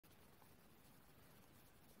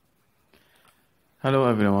Hello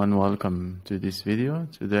everyone, welcome to this video.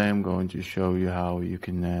 Today I'm going to show you how you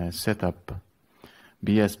can set up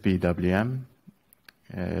BSPWM,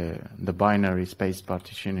 the binary space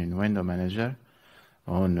partition in Window Manager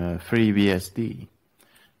on FreeBSD.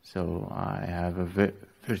 So I have a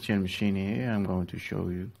virtual machine here. I'm going to show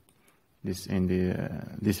you this in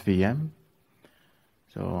this VM.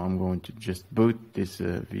 So I'm going to just boot this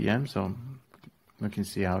VM so we can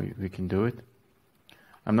see how we can do it.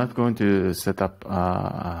 I'm not going to set up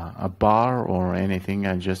a bar or anything.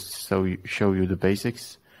 I just show you the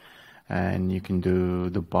basics, and you can do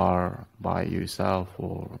the bar by yourself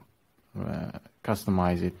or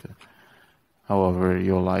customize it however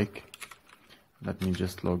you like. Let me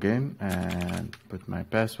just log in and put my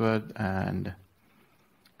password, and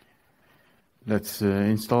let's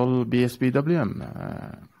install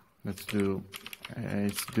BSPWM. Let's do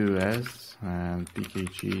as and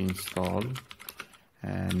pkg install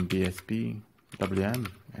and BSPWM,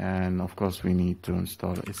 and of course we need to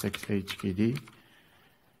install SXHKD,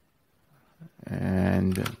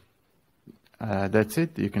 and that's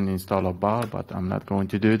it. You can install a bar, but I'm not going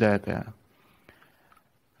to do that.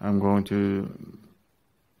 I'm going to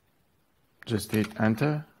just hit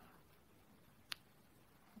enter.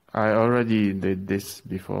 I already did this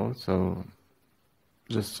before, so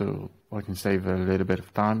just so I can save a little bit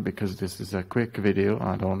of time, because this is a quick video.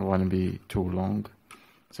 I don't want to be too long.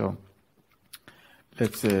 So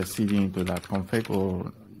let's cd into that config,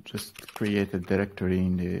 or just create a directory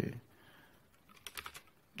in the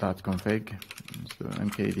 .config. So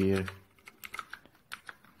mkdir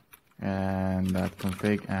and that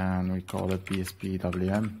config, and we call it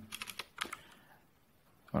BSPWM.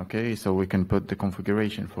 Okay, so we can put the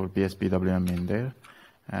configuration for BSPWM in there,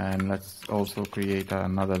 and let's also create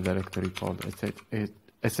another directory called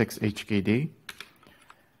SXHKD.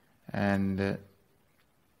 And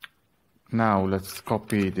now let's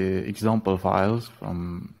copy the example files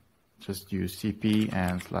from, just use cp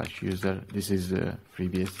and /user. This is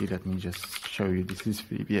FreeBSD. Let me just show you. This is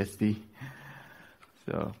FreeBSD.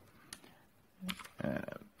 So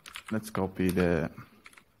let's copy the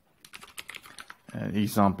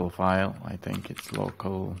example file. I think it's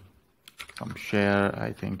local, some share,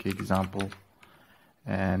 I think example,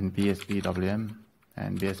 and BSPWM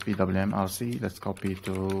and BSPWM RC. Let's copy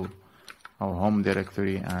to our home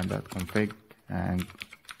directory and that config and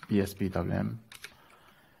BSPWM.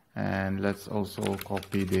 And let's also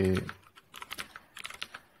copy the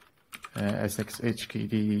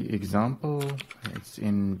SXHKD example. It's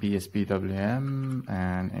in BSPWM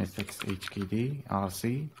and SXHKD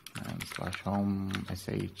RC and /home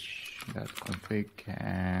sh that config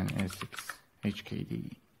and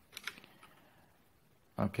SXHKD.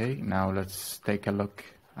 Okay, now let's take a look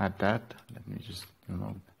at that. Let me just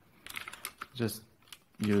just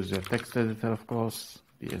use a text editor, of course,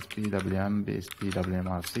 BSPWM, BSPWM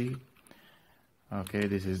RC. Okay,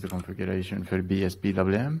 this is the configuration for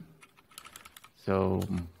BSPWM. So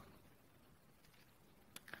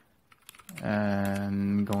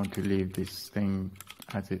I'm going to leave this thing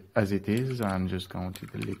as it is. I'm just going to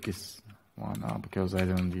delete this one now because I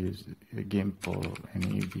don't use a GIMP or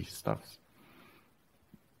any of these stuffs.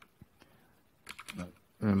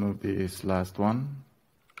 Remove this last one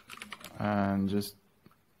and just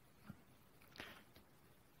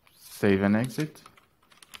save and exit.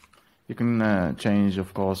 You can change,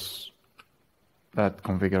 of course, that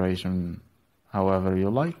configuration however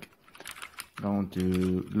you like. Going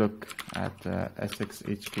to look at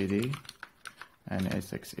SXHKD and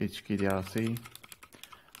SXHKD-RC.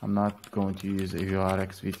 I'm not going to use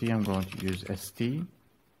AURXVT. I'm going to use ST,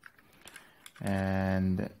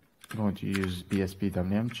 and I'm going to use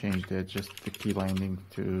BSPWM. Change just the key binding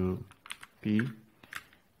to P.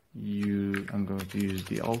 I'm going to use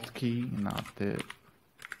the Alt key, not the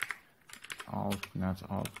Alt,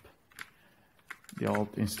 the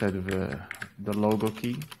Alt instead of the logo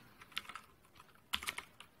key.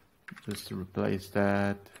 Just to replace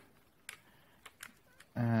that,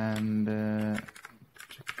 and to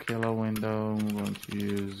kill a window, I'm going to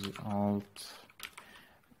use Alt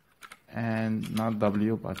and not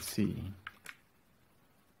W but C,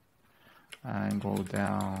 and go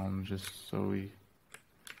down just so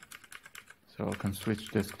I can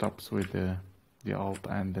switch desktops with the Alt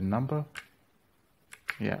and the number.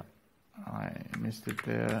 Yeah, I missed it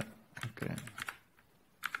there. Okay,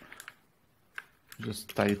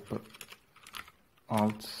 just type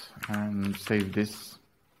Alt and save this.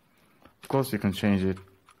 Of course, you can change it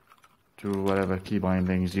to whatever key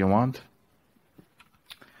bindings you want.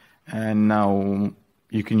 And now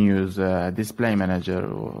you can use a display manager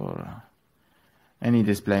or any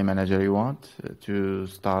display manager you want to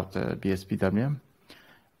start BSPWM.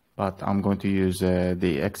 but I'm going to use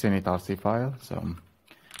the xinitrc file. So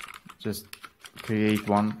just create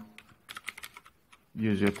one,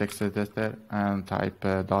 use your text editor and type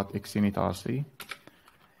 .xinitrc.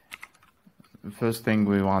 The first thing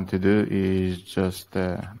we want to do is just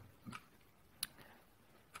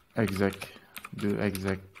exec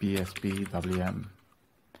BSPWM,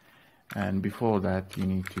 and before that you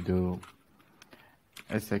need to do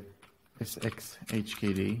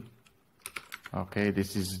SXHKD. Okay,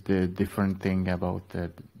 this is the different thing about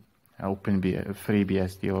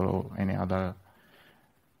FreeBSD or any other,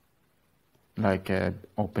 like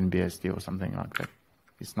OpenBSD or something like that.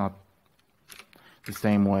 It's not the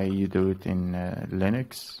same way you do it in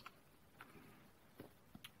Linux.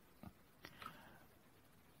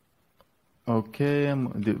 Okay,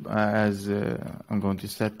 as I'm going to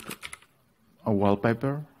set a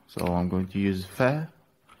wallpaper, so I'm going to use fare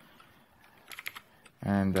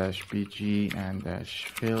and -pg and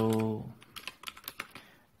 -fill,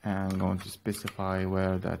 and I'm going to specify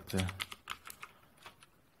where that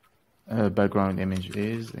background image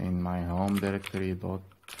is in my home directory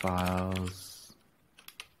 .files.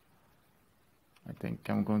 I think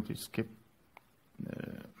I'm going to skip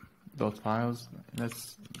 .files.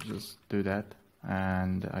 Let's just do that,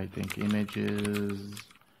 and I think images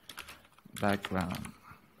background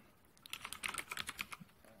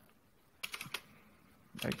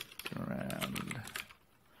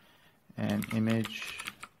and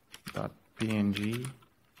image.png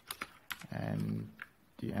and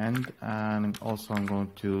the end. And also I'm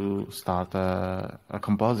going to start a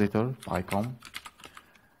compositor icon,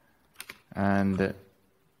 and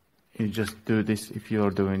you just do this if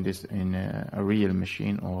you're doing this in a real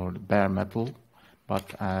machine or bare metal,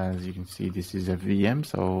 but as you can see this is a VM,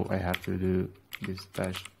 so I have to do this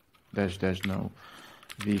 -- no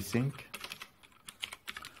vsync,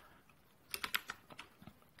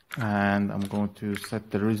 and I'm going to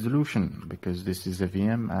set the resolution because this is a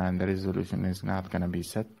VM and the resolution is not going to be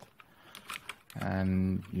set,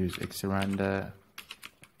 and use xrender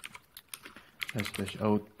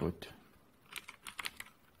 --output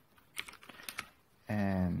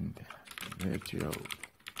and virtual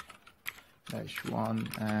 -1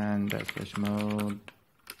 and --mode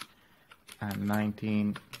and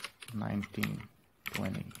 19, 19,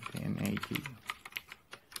 20, 1080.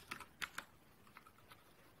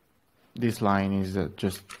 This line is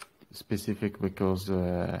just specific because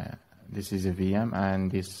this is a VM,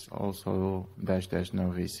 and this also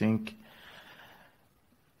 --no vsync.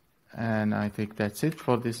 And I think that's it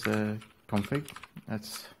for this config.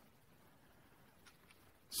 Let's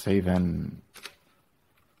save and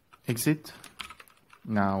exit.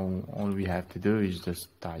 Now all we have to do is just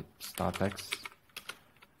type startx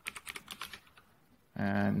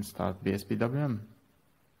and start BSPWM.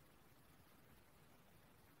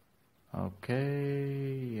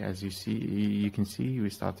 Okay, as you can see we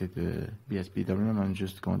started the BSPWM. I'm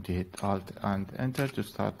just going to hit Alt and Enter to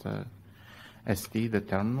start ST, the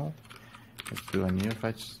terminal. Let's do a new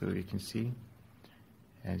fetch so you can see.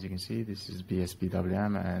 As you can see, this is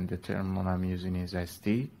BSPWM and the terminal I'm using is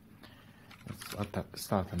ST. Let's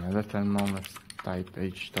start another terminal. Let's type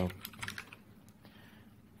htop.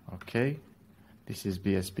 Okay, this is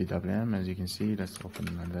BSPWM. As you can see, let's open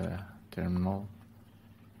another terminal.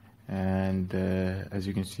 And as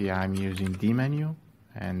you can see, I'm using D menu.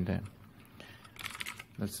 And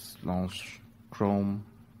let's launch Chrome.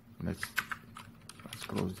 Let's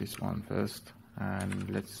close this one first. And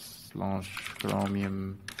let's launch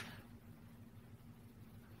Chromium.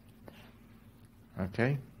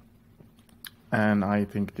 Okay, and I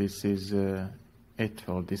think this is it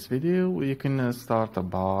for this video. You can start a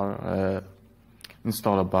bar,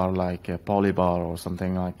 install a bar like a Polybar or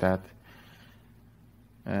something like that.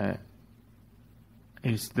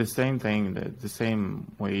 It's the same thing, the same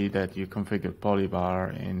way that you configure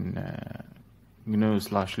Polybar in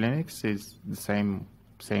GNU/Linux is the same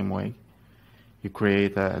way. You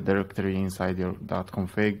create a directory inside your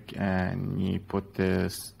 .config and you put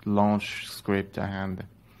this launch script and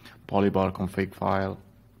Polybar config file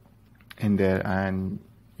in there, and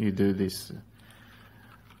you do this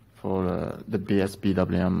for the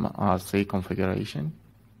BSPWM RC configuration.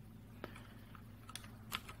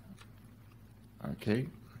 Okay,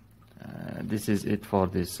 this is it for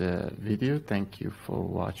this video. Thank you for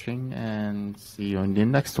watching and see you in the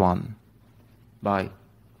next one. Bye.